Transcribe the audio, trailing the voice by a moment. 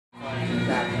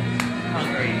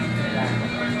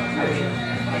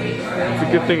It's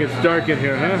a good thing it's dark in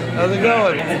here, huh? How's it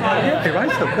going? Yeah, he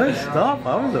writes some good stuff.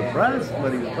 I was impressed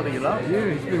when he was putting it up.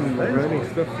 Yeah, he's been writing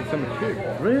stuff for some chick.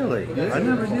 Really? Yeah. I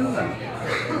never knew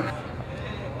that.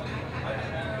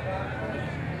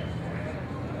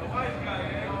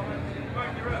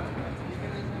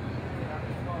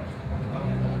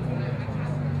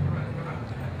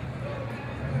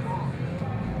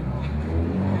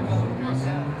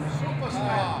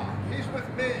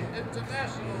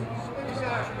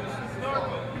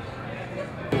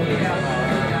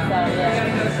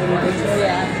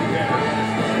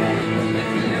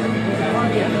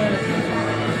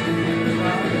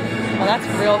 Well, that's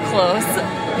real close.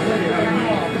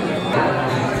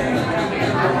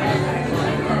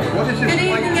 Good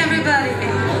evening, everybody.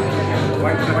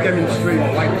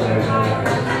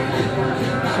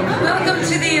 Welcome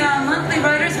to the monthly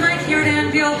Writers' Mic here at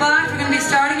Ahn Beal Bocht. We're going to be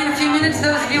starting in a few minutes.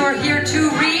 Those of you who are here to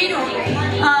read,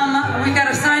 we've got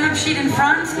a sign-up sheet in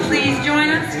front. Please join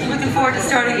us. Looking forward to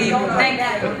starting the evening. Thank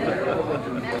you.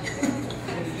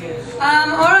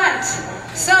 All right.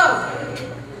 So,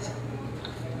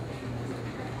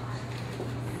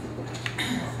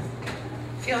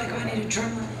 I feel like I need a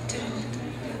drummer.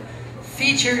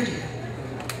 Featured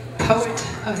poet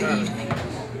of the evening.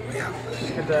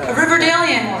 A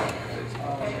Riverdalian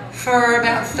for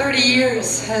about 30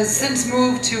 years, has since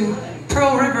moved to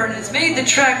Pearl River and has made the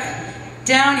trek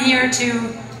down here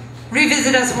to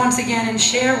revisit us once again and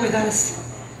share with us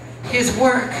his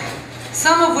work,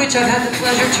 some of which I've had the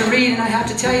pleasure to read, and I have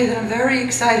to tell you that I'm very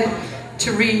excited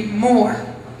to read more.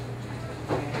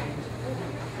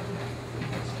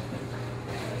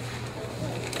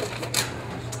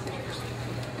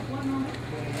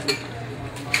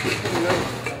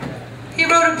 He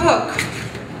wrote a book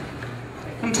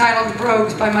entitled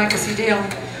Brogues by Michael C. Daly.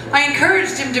 I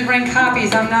encouraged him to bring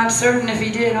copies. I'm not certain if he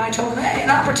did. I told him, hey, an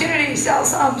opportunity, sell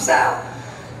some, sell.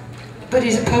 But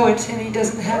he's a poet and he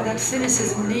doesn't have that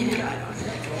cynicism needed, I don't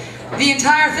think. The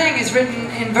entire thing is written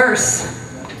in verse.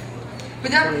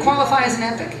 Would that qualify as an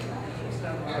epic?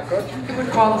 It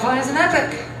would qualify as an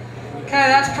epic. Okay,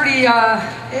 that's pretty,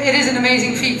 it is an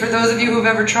amazing feat for those of you who've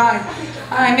ever tried.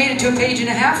 I made it to a page and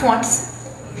a half once.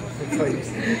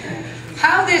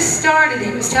 How this started,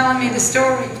 he was telling me the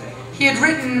story. He had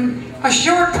written a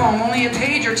short poem, only a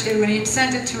page or two, and he had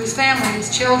sent it to his family,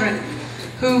 his children,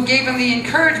 who gave him the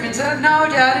encouragement, said, no,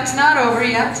 Dad, it's not over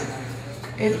yet.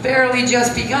 It's barely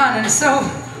just begun. And so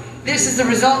this is the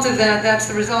result of that. That's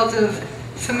the result of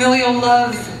familial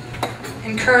love,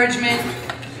 encouragement,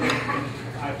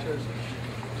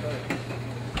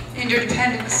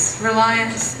 interdependence,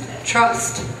 reliance,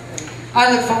 trust. I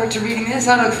look forward to reading this.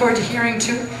 I look forward to hearing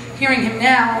him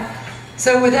now.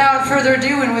 So without further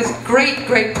ado, and with great,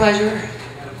 great pleasure,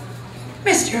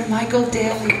 Mr. Michael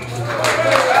Daly.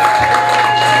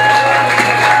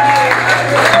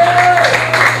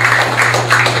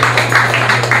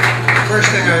 First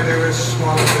thing I do is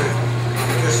swallow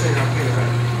this thing up here.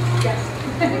 Yes.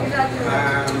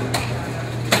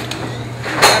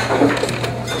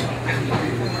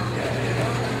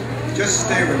 Just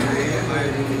stay with me.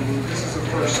 This is the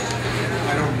first.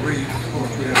 I don't read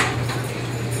poetry,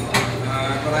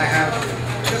 but I have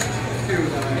just a few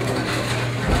that I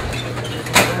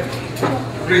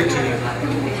read to you.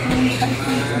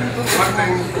 One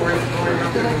thing, growing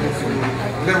up in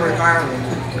Limerick, Ireland,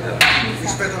 we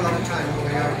spent a lot of time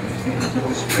going out in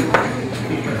the spring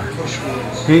bush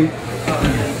woods.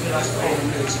 This poem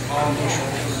is all bush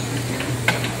woods.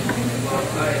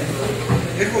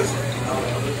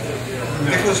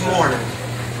 It was morning.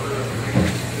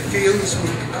 The fields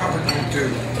were covered in dew.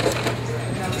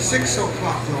 6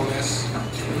 o'clock, no less.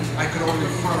 I could only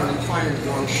find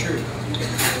one shoe.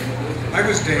 I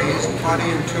was dazed, body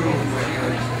in tune with my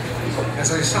head,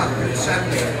 as I sat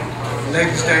there,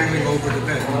 legs dangling over the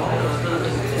bed.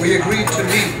 We agreed to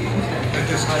meet at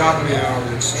this godly hour,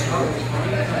 it's true.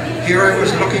 Here I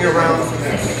was looking around for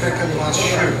that feckin' lost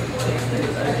shoe.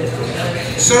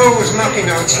 So I was knocking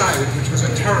outside, which was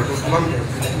a terrible blunder,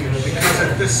 because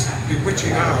at this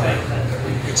bewitching hour,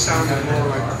 it sounded more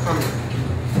like thunder.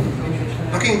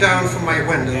 Looking down from my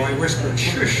window, I whispered,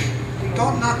 shush,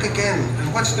 don't knock again,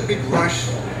 and what's the big rush?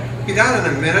 Be down in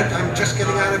a minute, I'm just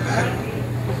getting out of bed.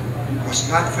 Must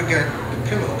not forget the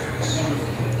pillowcase.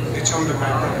 It's under my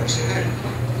brother's head.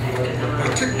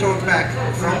 I tiptoed back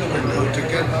from the window to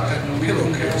get that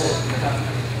pillowcase.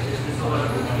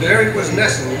 There it was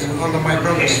nestled under my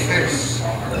brother's face.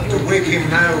 To wake him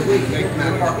now would make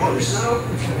matters worse.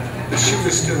 The shoe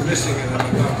is still missing and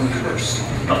I'm about to curse.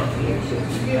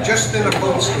 Just then a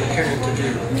bolster came into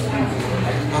view.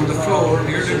 On the floor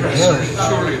near the dresser,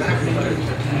 surely that would do.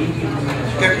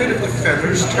 Get rid of the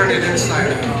feathers, turn it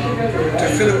inside out, to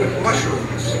fill it with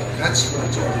mushrooms. That's what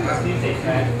it's all about.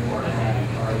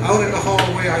 Out in the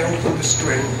hallway I opened the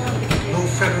string. No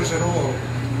feathers at all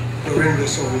were in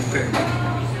this old thing.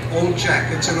 Old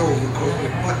jackets and overcoat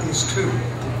with buttons too.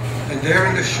 And there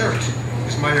in the shirt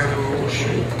is my other old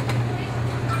shoe.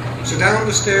 So down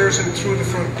the stairs and through the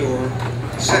front door,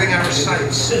 setting our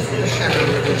sights on the Shannon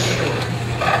River shore.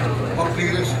 Up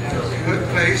the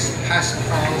place, past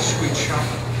Paul's sweet shop,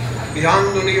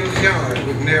 beyond O'Neill's yard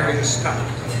with nary a stop.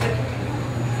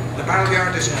 The barrel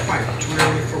yard is quiet, too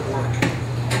early for work.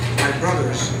 My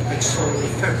brothers had sold the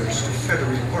feathers to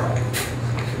feathery work.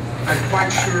 I'm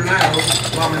quite sure now,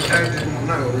 Mom and Dad didn't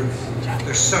know,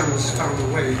 their sons found a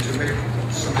way to make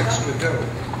some extra dough.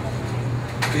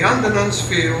 Beyond the Nun's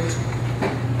Field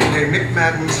lay Mick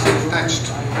Madden's thatched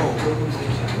home.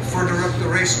 Further up the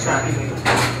racetrack,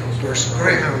 where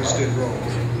greyhounds did roam.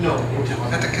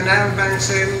 At the canal banks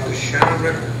in the Shannon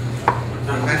River,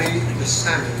 where many the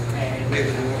salmon made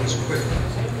the waters quiver.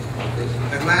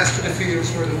 At last to the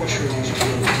fields where the mushrooms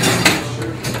grew,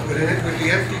 but in it with the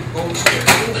empty bolster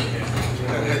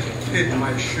that had hid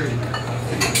my shoe.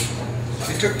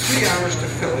 It took 3 hours to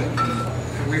fill it,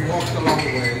 and we walked a long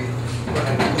way, but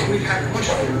we had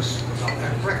mushrooms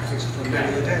at breakfast for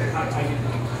many a day.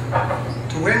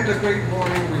 To end the great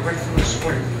morning, we went for a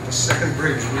swing. The second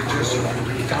bridge we just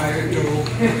dived over.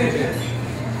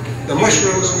 The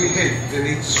mushrooms we hid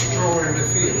beneath straw in the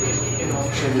field,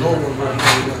 so no one would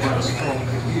know what straw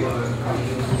could yield.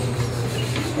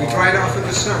 We dried off in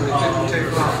the sun, it didn't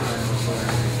take long.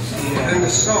 Then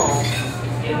saw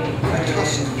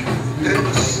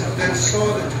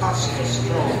the tusk of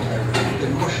straw, the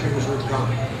mushrooms were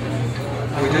gone.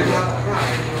 We did not cry,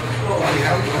 we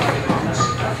held our hearts,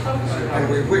 and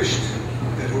we wished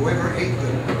that whoever ate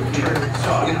them would turn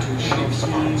into sheep's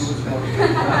spots.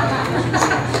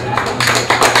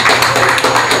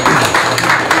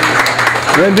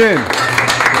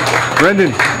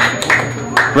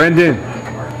 Brendan.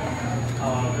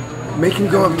 Make him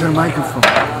go up to the microphone.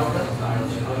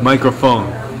 Microphone.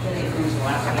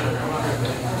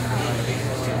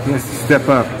 He has to step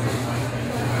up.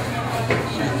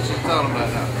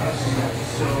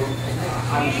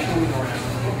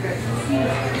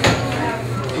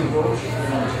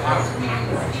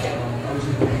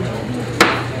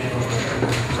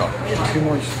 Too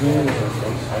much spoon.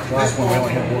 I'll drop one. I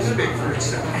only have one. Speak for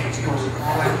itself. It's all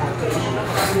I want to do.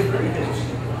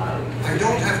 I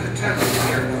don't have to tell you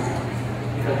here now.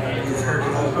 You've heard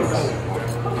it all before.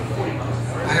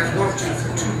 I have loved you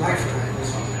for 2 lifetimes.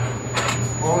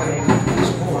 All I want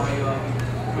is more.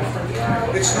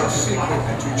 It's no secret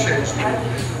that you changed my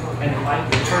life.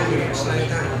 You turned it upside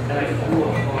down.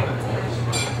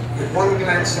 With one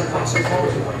glance across the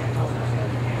border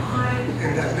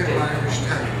in that little Irish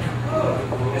town.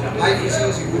 Life is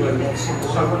easy when you love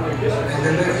someone, and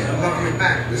they love you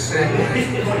back the same way.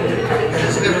 It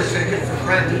is never taken for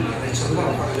granted. It's a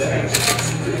love that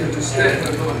you understand.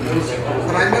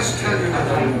 But I must tell you that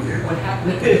I love you.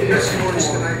 The best words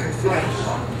that I can find.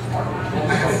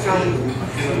 I have found them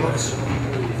in a love song.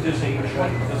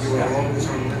 You are always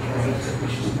on my mind.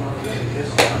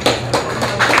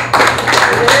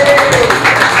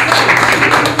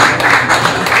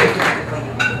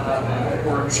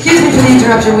 Excuse me for the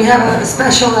interruption. We have a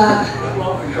special,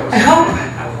 I hope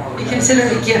you consider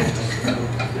it a gift.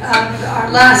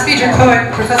 Our last featured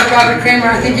poet, Professor Robert Kramer,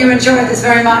 I think you enjoyed this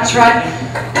very much, right?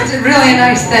 It's really a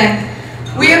nice thing.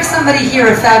 We have somebody here,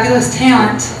 a fabulous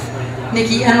talent,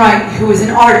 Nikki Enright, who is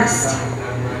an artist.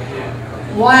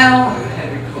 While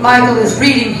Michael is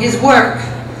reading his work,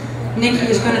 Nikki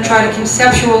is going to try to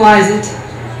conceptualize it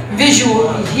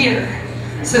visually here.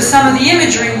 So some of the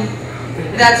imagery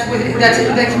that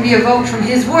can be evoked from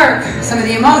his work, some of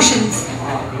the emotions,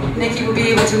 Nikki will be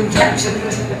able to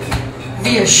encapsulate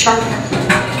via sharpening.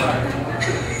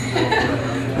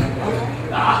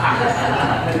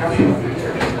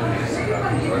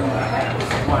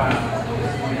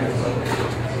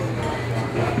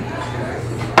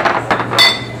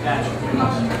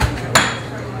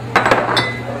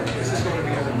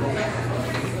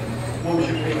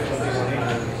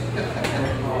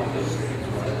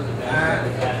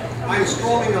 I'm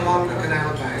strolling along the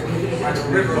canal bank by the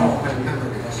river of my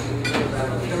memories.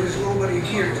 There is nobody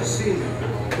here to see me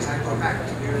as I go back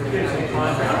to the early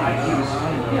 1950s.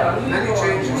 Many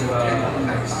changes have taken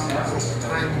place since the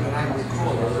time that I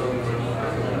recall,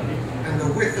 and the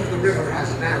width of the river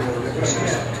has narrowed ever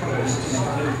since the tourists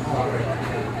started calling.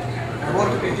 I want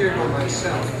to be here by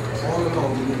myself, all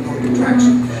alone with no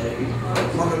attractions.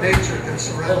 Mother Nature can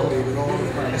surround me with all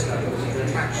of her mystical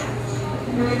attractions.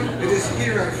 It is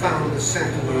here I found the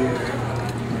scent of the air,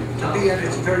 to be at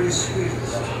its very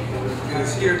sweetest. It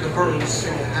is here the birds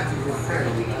sing a happy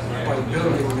refrain while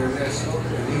building their nest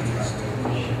neatest.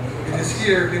 It is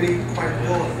here beneath quiet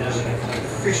waters the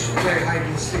fish play hide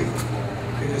and seek.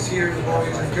 It is here the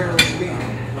boys and girls meet.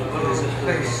 It is a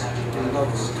place in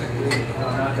love's technique.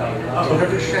 The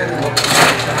river Shannon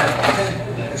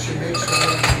as she makes her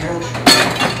way to the ocean.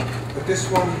 But this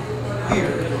one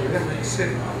here in the Limerick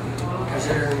City has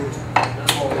earned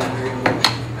all the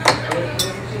emotion.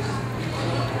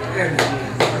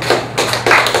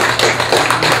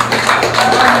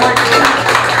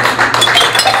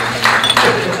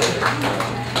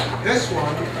 This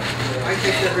one, I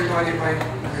think everybody might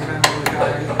remember a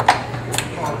guy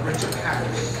called Richard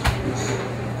Harris. He's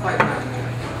quite manager.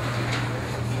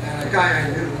 And a guy I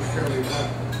knew fairly well.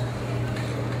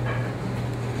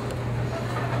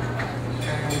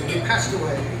 And he passed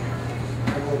away. I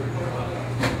woke up.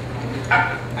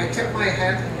 I tipped my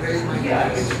hat and raised my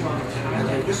glass, and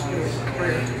I whispered a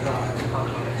prayer to God.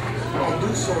 I'll do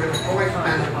so in a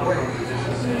poetic-mannered way,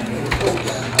 in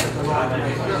hopes that the Lord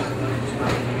might not.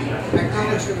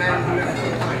 Acknowledge the man who left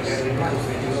behind and life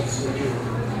he loves so dear.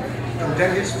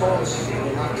 Condemn his faults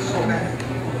were not so bad,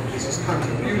 as his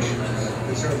contributions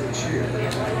deserve a cheer.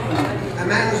 A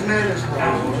man whose manners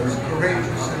was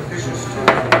courageous and ambitious too,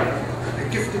 a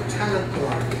gifted talent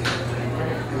blind,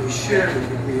 and he shared it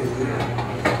with me and you.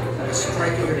 A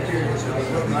striking appearance with a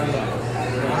lovely look,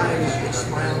 and eyes which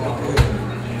smiled at blue.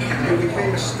 He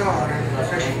became a star in the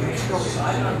profession he chose,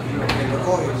 and the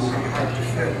void would be hard to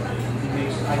fill.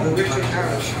 Oh, Richard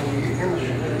Harris, how we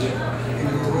envied you in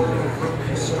your role of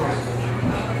broken strife.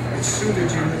 It suited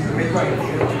you in the making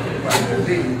to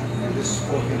lead in this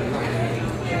spoken life.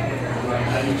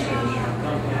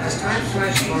 As time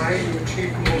flashed by, you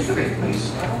achieved more fame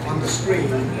on the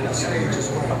screen and the stage as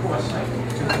well,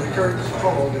 to the recurrent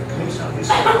call that comes from the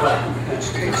stage, which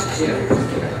takes the stage from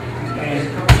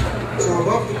there. So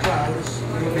above the clouds,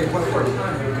 you'll be welcome,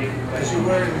 as you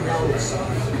were in the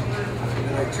outside.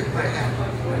 And I took my hat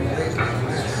and raised my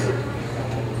glass.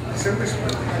 Simple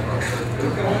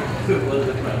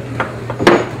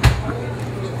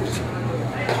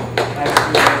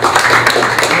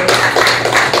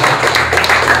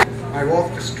I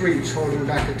walked the streets holding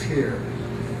back a tear,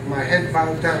 my head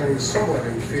bowed down somewhat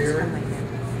in fear.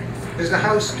 Is the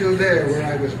house still there where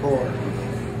I was born?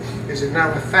 Is it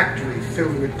now a factory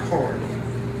filled with corn?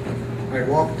 I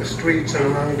walked the streets and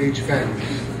around each bend,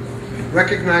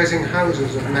 recognizing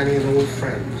houses of many an old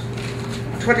friend.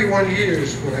 21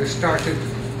 years when I started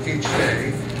each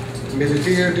day, made a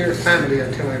dear, dear family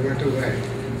until I went away.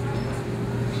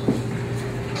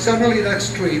 Suddenly that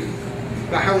street,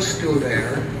 the house still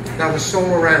there, not a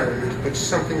soul around, but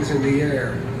something's in the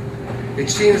air. It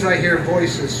seems I hear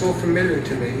voices so familiar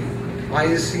to me,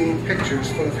 eyes seeing pictures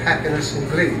full of happiness and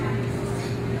glee.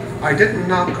 I didn't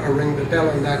knock or ring the bell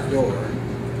on that door,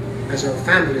 as our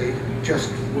family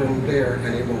just weren't there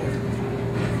anymore.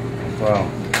 Wow.